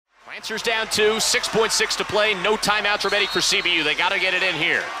Lancers down 2, 6.6 to play. No timeouts remaining for CBU. They got to get it in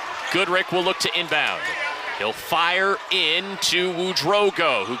here. Goodrick will look to inbound. He'll fire into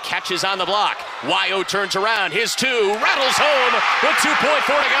Woodrogo, who catches on the block. Yo turns around. His 2 rattles home with 2.4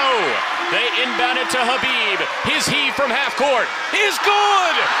 to go. They inbound it to Habib. His heave from half court is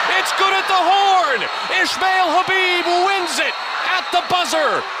good. It's good at the horn. Ismail Habib wins it at the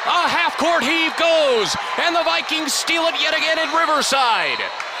buzzer. A half court heave goes, and the Vikings steal it yet again in Riverside.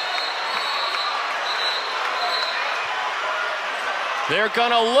 They're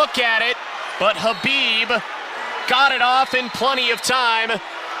gonna look at it, but Habib got it off in plenty of time,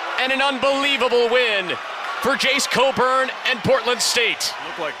 and an unbelievable win for Jace Coburn and Portland State.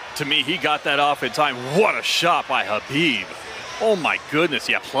 Looked like, to me, he got that off in time. What a shot by Habib. Oh my goodness,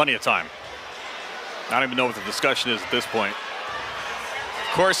 yeah, plenty of time. I don't even know what the discussion is at this point.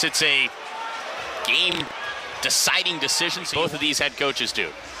 Of course, it's a game-deciding decision, so both of these head coaches do.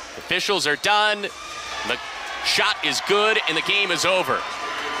 Officials are done, the shot is good, and the game is over.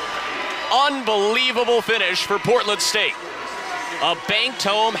 Unbelievable finish for Portland State. A banked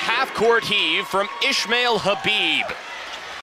home half-court heave from Ismail Habib.